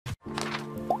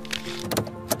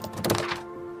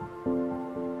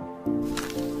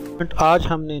आज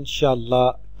हमने इंशाल्लाह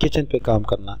किचन पे काम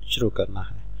करना शुरू करना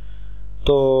है।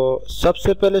 तो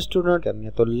सबसे पहले स्टूडेंट करनी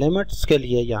है तो लिमिट्स के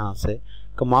लिए यहाँ से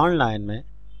कमांड लाइन में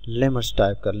लिमिट्स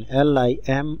टाइप कर लें,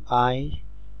 LIMITS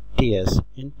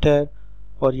इंटर,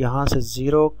 और यहाँ से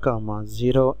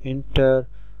 0,0 इंटर,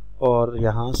 और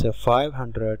यहाँ से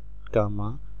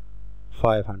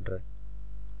 500,500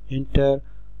 इंटर,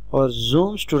 और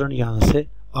जूम स्टूडेंट यहाँ से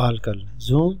ऑल कर लें,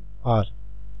 जूम ऑल।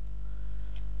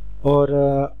 और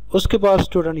उसके बाद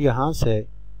स्टूडेंट यहाँ से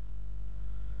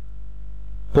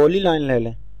पॉली लाइन ले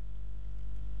लें,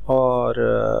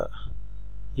 और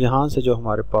यहाँ से जो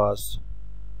हमारे पास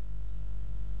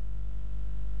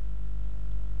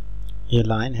ये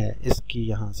लाइन है इसकी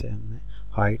यहाँ से हमने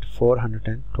हाइट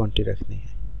 420 रखनी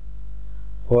है,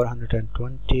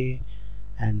 420,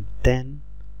 एंड देन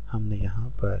हमने यहाँ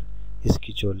पर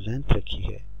इसकी जो लेंथ रखी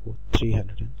है वो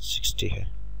 360 है,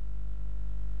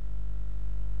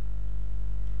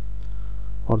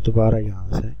 और दोबारा यहाँ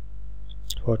से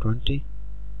 420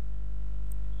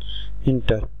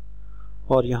 इंटर,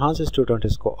 और यहाँ से स्टूडेंट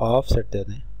इसको ऑफ सेट दे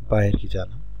दें बाहर की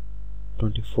जाना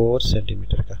 24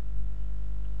 सेंटीमीटर का,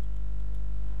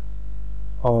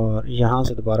 और यहाँ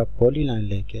से दोबारा पॉली लाइन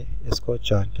लेके इसको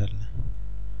जॉइन कर लें,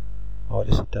 और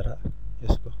इसी तरह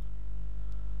इसको,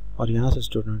 और यहाँ से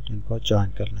स्टूडेंट इनको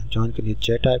जॉइन कर लें। जॉइन के लिए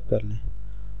जे टाइप कर लें,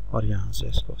 और यहाँ से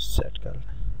इसको सेट कर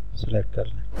लें, सेलेक्ट कर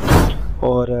लें,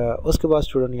 और उसके बाद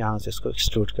स्टूडेंट यहाँ से इसको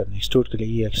एक्सट्रूड कर लें। एक्सट्रूड के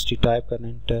लिए EXT टाइप करना,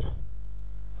 इंटर,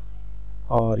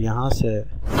 और यहाँ से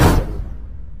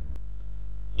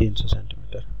 300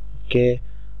 सेंटीमीटर के,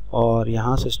 और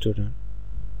यहाँ से student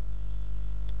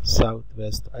south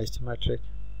west isometric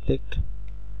click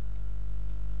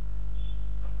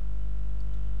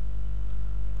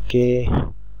के,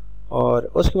 और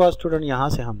उसके बाद स्टूडेंट यहाँ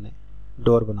से हमने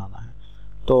डोर बनाना है।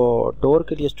 तो डोर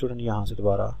के लिए स्टूडेंट यहाँ से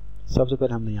दोबारा सबसे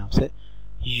पहले हमने यहाँ से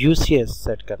UCS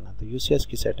सेट करना है। तो UCS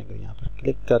की सेटिंग को यहाँ पर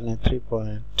क्लिक कर लें, 3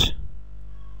 पॉइंट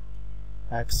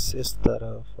X इस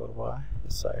तरफ और Y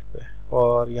इस साइड पे,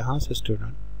 और यहाँ से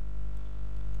स्टूडेंट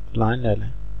लाइन ले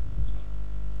लें,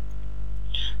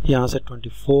 यहाँ से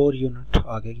 24 यूनिट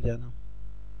आगे की जाना,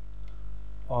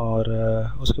 और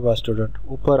उसके बाद स्टूडेंट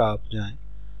ऊपर आप जाएं,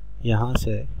 यहाँ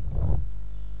से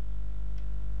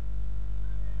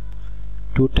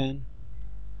 210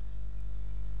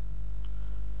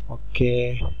 ओके,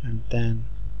 एंड देन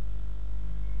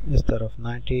इस तरफ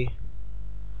 90,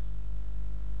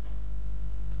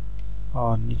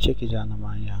 और नीचे की जाना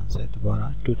आए यहाँ से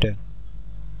दोबारा 210,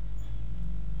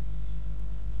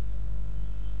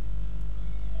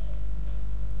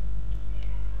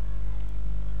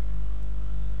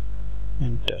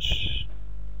 इंटर,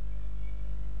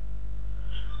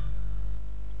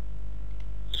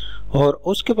 और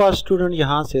उसके बाद स्टूडेंट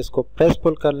यहाँ से इसको प्रेस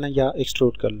पुल कर लें या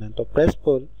एक्सट्रूड कर लें। तो प्रेस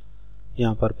पुल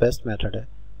यहाँ पर बेस्ट मेथड है,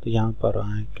 तो यहाँ पर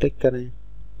आए, क्लिक करें,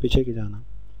 पीछे की जाना,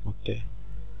 ओके,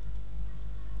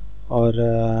 और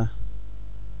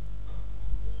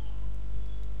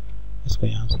इसको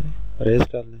यहाँ से रेज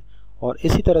कर लें, और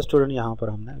इसी तरह स्टूडेंट यहाँ पर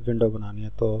हमने विंडो बनानी है।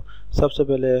 तो सबसे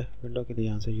पहले विंडो के लिए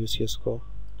यहाँ से UCS को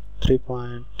 3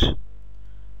 point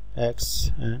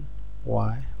X and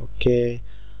Y okay,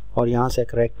 और यहाँ से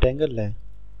एक रेक्टेंगल लें,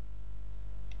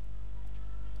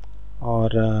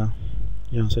 और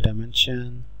यहाँ से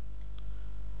डायमेंशन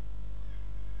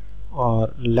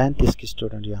और लेंथ इसकी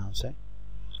स्टूडेंट यहाँ से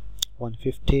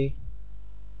 150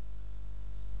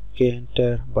 के,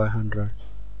 इंटर बाय 100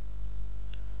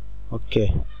 ओके,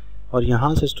 और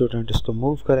यहाँ से स्टूडेंट इसको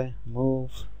मूव करें, move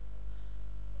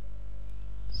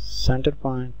centre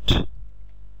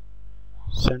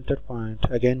point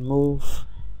again move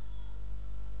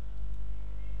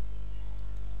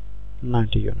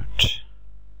 90 unit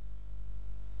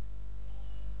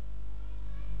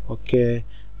okay,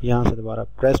 यहाँ से दोबारा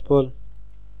प्रेस पुल,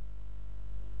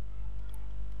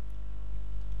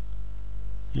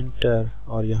 इंटर,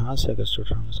 और यहाँ से अगर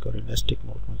स्टूडेंट हम इसको रियलिस्टिक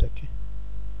मोड में देखें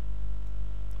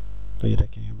तो ये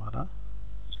देखें हमारा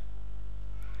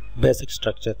बेसिक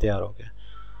स्ट्रक्चर तैयार हो गया।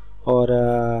 और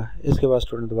इसके बाद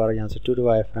स्टूडेंट दोबारा यहाँ से 2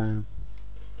 डायफ्राम,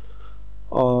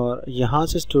 और यहाँ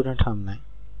से स्टूडेंट हमने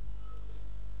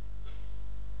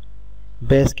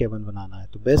बेस केबिन बनाना है।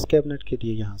 तो बेस कैबिनेट के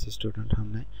लिए यहाँ से स्टूडेंट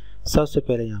हमने सबसे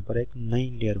पहले यहाँ पर एक नई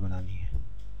लेयर बनानी है।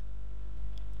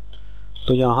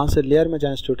 तो यहाँ से लेयर में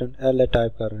जाएं स्टूडेंट, LA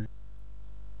टाइप कर रहे हैं,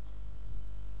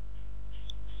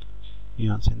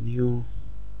 यहाँ से न्यू,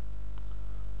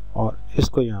 और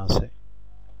इसको यहाँ से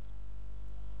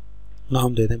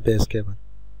नाम दे दें बेस केबिन,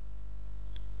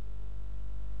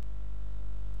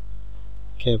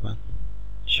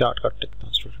 शॉर्टकट लिखता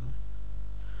हूँ स्टूडेंट में,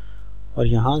 और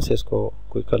यहाँ से इसको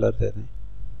कोई कलर दे दें,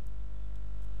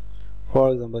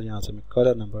 फॉर एग्जांपल यहाँ से मैं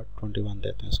कलर नंबर 21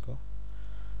 देते हैं इसको।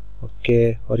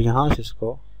 ओके, और यहाँ से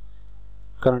इसको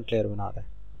करंट लेयर बना दें,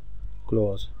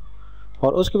 क्लोज।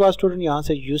 और उसके बाद स्टूडेंट यहाँ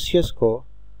से यूसीएस को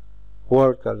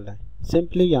वर्ड कर लें,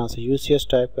 सिंपली यहाँ से यूसीएस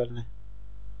टाइप कर लें,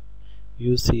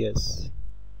 UCS,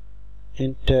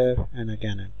 enter and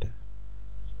again enter.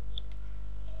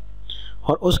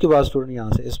 और उसके बाद स्टूडेंट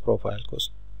यहाँ से इस प्रोफाइल को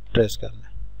ट्रेस कर लें,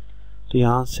 तो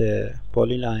यहाँ से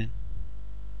पॉलीलाइन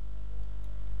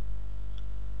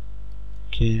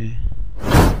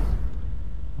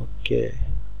ओके,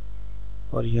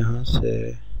 और यहाँ से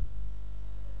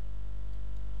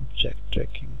ऑब्जेक्ट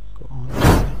ट्रैकिंग को ऑन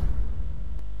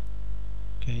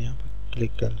करें, यहाँ पर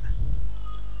क्लिक कर लें।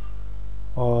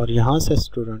 और यहाँ से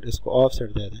स्टूडेंट इसको ऑफसेट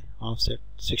दे दें, ऑफसेट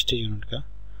 60 यूनिट का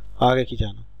आगे की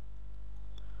जाना,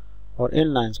 और इन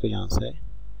लाइंस को यहाँ से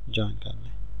ज्वाइन कर लें।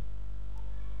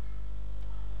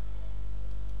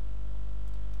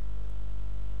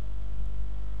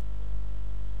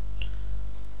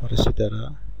 और इसी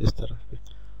तरह इस तरफ भी।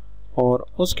 और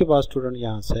उसके बाद स्टूडेंट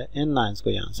यहाँ से इन लाइंस को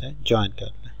यहाँ से ज्वाइन कर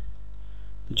लें।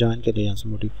 ज्वाइन के लिए यहाँ से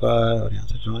मॉडिफाई और यहाँ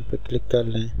से ज्वाइन पे क्लिक कर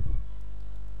लें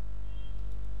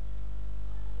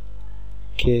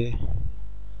कि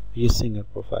ये सिंगल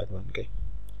प्रोफाइल बन गई।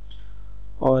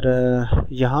 और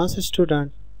यहाँ से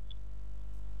स्टूडेंट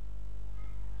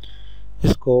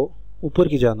इसको ऊपर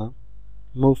की जाना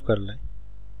मूव कर लें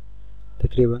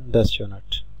तकरीबन 10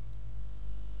 यूनिट।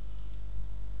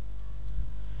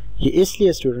 ये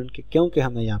इसलिए स्टूडेंट कि क्योंकि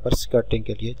हमें यहाँ पर स्कर्टिंग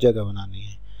के लिए जगह बनानी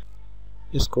है।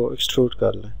 इसको एक्सट्रूड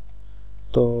कर लें,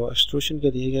 तो एक्सट्रूशन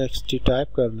के लिए एक्सटी टाइप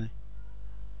कर लें,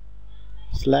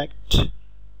 सेलेक्ट,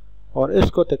 और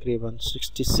इसको तकरीबन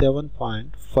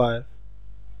 67.5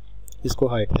 इसको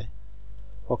हाइट दें।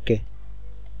 ओके,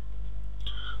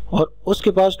 और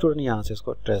उसके बाद स्टूडेंट यहाँ से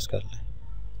इसको ट्रेस कर लें।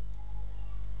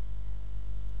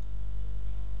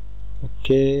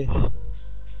 ओके,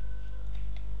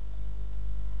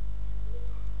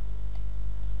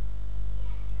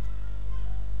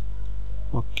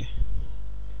 ओके,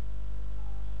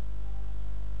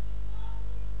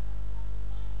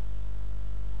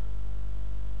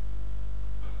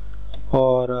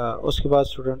 और उसके बाद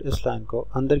स्टूडेंट इस लाइन को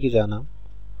अंदर की जाना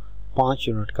 5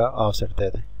 यूनिट का ऑफसेट दे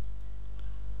दें।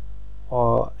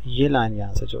 और ये लाइन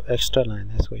यहाँ से जो एक्स्ट्रा लाइन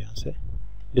है इसको यहाँ से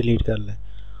डिलीट कर लें।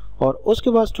 और उसके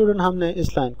बाद स्टूडेंट हमने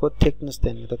इस लाइन को थिकनेस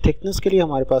देनी है। तो थिकनेस के लिए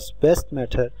हमारे पास बेस्ट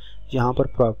मेथड यहाँ पर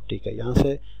प्रॉपर्टी का, यहाँ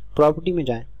से प्रॉपर्टी में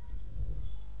जाएं,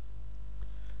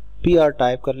 PR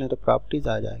टाइप कर लें तो प्रॉपर्टीज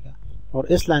आ जाएगा। और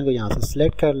इस लाइन को यहाँ से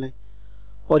सिलेक्ट कर लें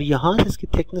और यहाँ से इसकी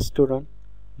थिकनेस स्टूडेंट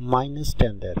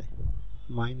 -10 दे दें,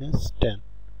 -10।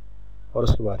 और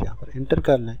उसके बाद यहाँ पर इंटर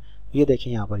कर लें। ये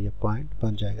देखें यहाँ पर ये पॉइंट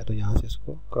बन जाएगा, तो यहाँ से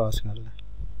इसको क्रॉस कर लें।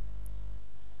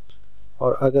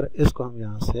 और अगर इसको हम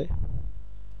यहाँ से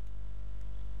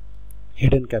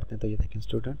हिडन करते हैं तो ये देखें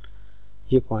स्टूडेंट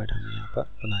ये पॉइंट हमने यहाँ पर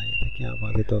बनाया है। देखिए आप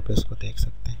वाज़ेह तौर पर इसको देख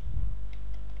सकते हैं।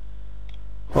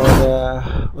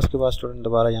 और उसके बाद स्टूडेंट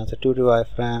दोबारा यहाँ से 2D वाई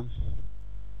फ्रेम,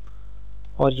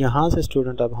 और यहाँ से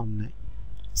स्टूडेंट अब हमने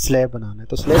स्लैब बनाना है।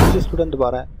 तो स्लैब के लिए स्टूडेंट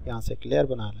दोबारा यहाँ से एक लेयर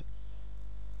बना लें।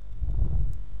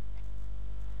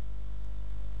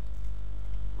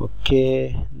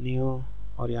 ओके, न्यू,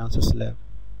 और यहाँ से स्लैब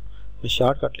मैं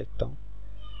शॉर्टकट लिखता हूँ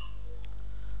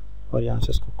और यहाँ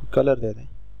से इसको कलर दे दें।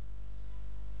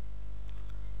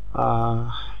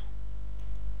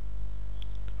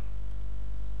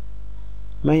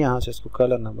 मैं यहाँ से इसको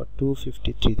कलर नंबर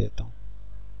 253 देता हूँ।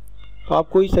 तो आप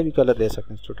कोई सा भी कलर दे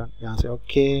सकते हैं स्टूडेंट यहाँ से।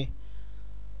 ओके,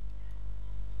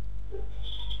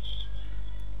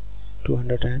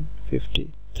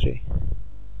 253।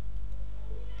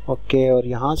 ओके, और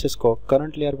यहाँ से इसको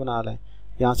करंट लेयर बना लें,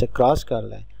 यहाँ से क्रॉस कर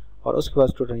लें, और उसके बाद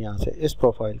स्टूडेंट यहाँ से इस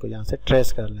प्रोफाइल को यहाँ से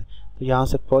ट्रेस कर लें। तो यहाँ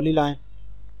से पॉलीलाइन,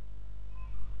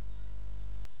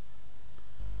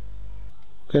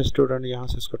 ओके स्टूडेंट यहाँ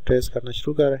से इसको ट्रेस करना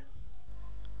शुरू करें,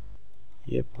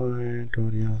 ये पॉइंट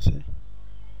और यहाँ से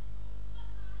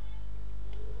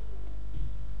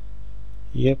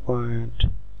ये पॉइंट,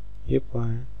 ये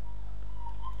पॉइंट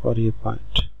और ये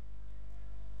पॉइंट।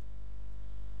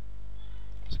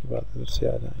 इसके बाद इधर से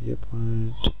आ जाए, ये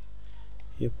पॉइंट,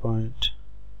 ये पॉइंट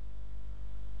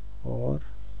और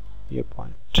ये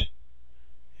पॉइंट,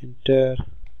 इंटर।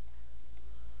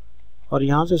 और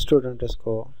यहाँ से स्टूडेंट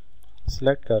इसको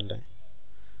सिलेक्ट कर लें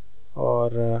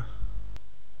और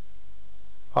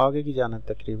आगे की जाना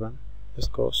तकरीबन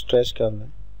इसको स्ट्रेच कर लें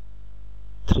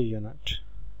 3 यूनिट।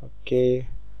 ओके,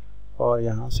 और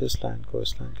यहाँ से इस लाइन को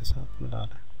इस लाइन के साथ मिला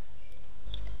लें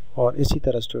और इसी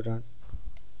तरह स्टूडेंट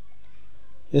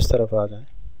इस तरफ आ जाएं,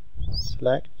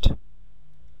 सिलेक्ट,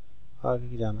 आगे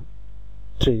की जाना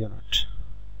 3 यूनिट।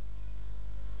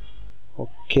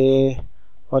 ओके,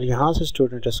 और यहाँ से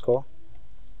स्टूडेंट इसको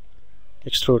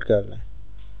एक्सट्रूड कर लें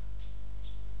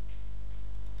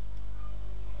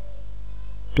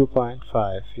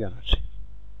 2.5 यूनिट।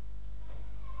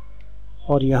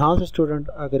 और यहाँ से स्टूडेंट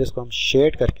अगर इसको हम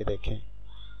शेड करके देखें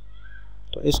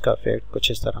तो इसका इफेक्ट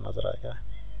कुछ इस तरह नज़र आएगा।